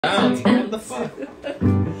fuck?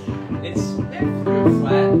 It's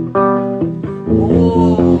flat.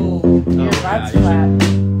 Oh, that's flat.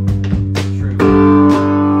 True.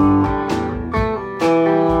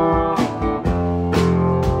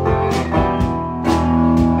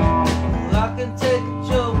 Well, I can take a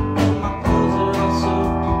joke, but my clothes are also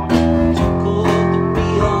too cold to be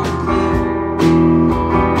unclear.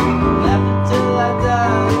 Laugh until I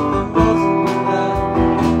die if it wasn't love.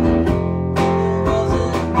 It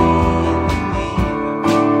wasn't me in the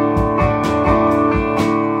mirror.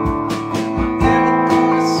 Never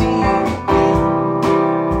gonna see you again.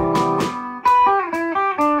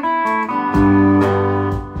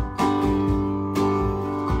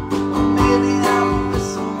 Maybe I'm with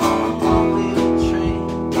someone on the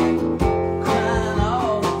train, crying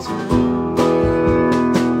all the time.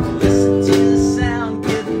 Listen to the sound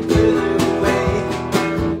getting further away,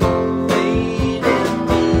 fading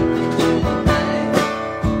deep into the night.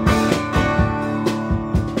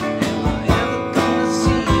 Am I ever gonna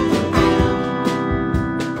see you again?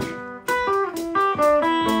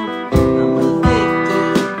 I'm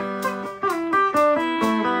evicted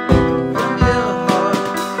from your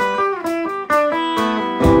heart.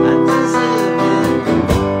 I deserve it.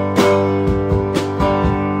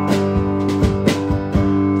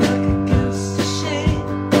 Back against the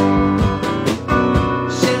shade,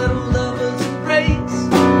 shadow lovers embrace.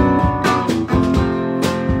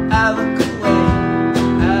 I look away,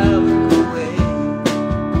 I look away.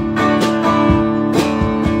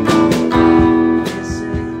 They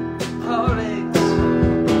say heartaches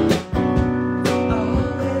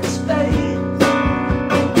always fade.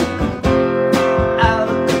 I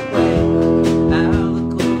look away, I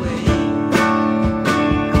look away.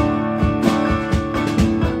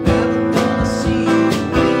 I'm never gonna see you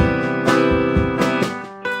again.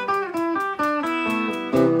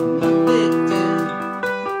 I'm evicted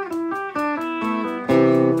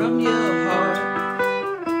from your heart.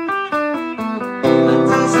 I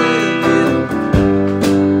deserve it.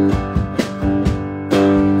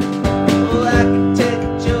 Well, I can take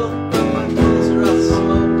a joke, but my clothes are all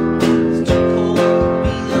smoke. It's too cold to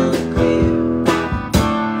be unclear.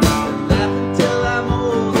 Laugh until I'm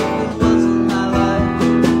old if it wasn't my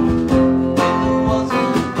life, if it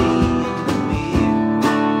wasn't me in the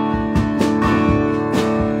mirror.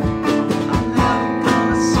 I'm never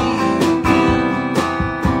gonna see you again.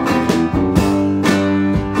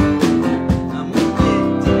 I'm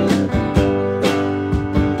evicted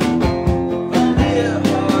from your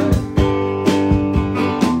heart.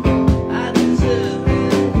 I deserve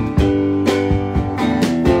it.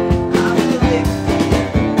 I'm evicted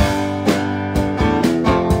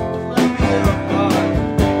from your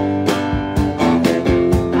heart.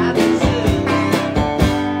 I deserve it.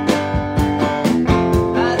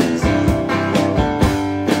 I deserve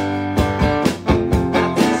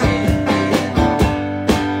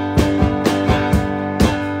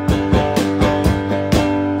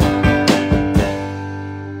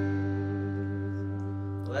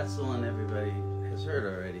Well, that's the one everybody has heard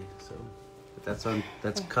already. So, but that's on.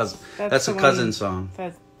 That's cousin. That's a the cousin one song.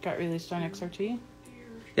 that got released on XRT.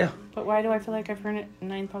 Yeah, But why do I feel like I've heard it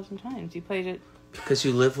 9,000 times? You played it. because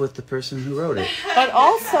you live with the person who wrote it. But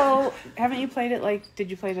also, haven't you played it like, did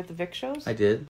you play it at the Vic shows? I did.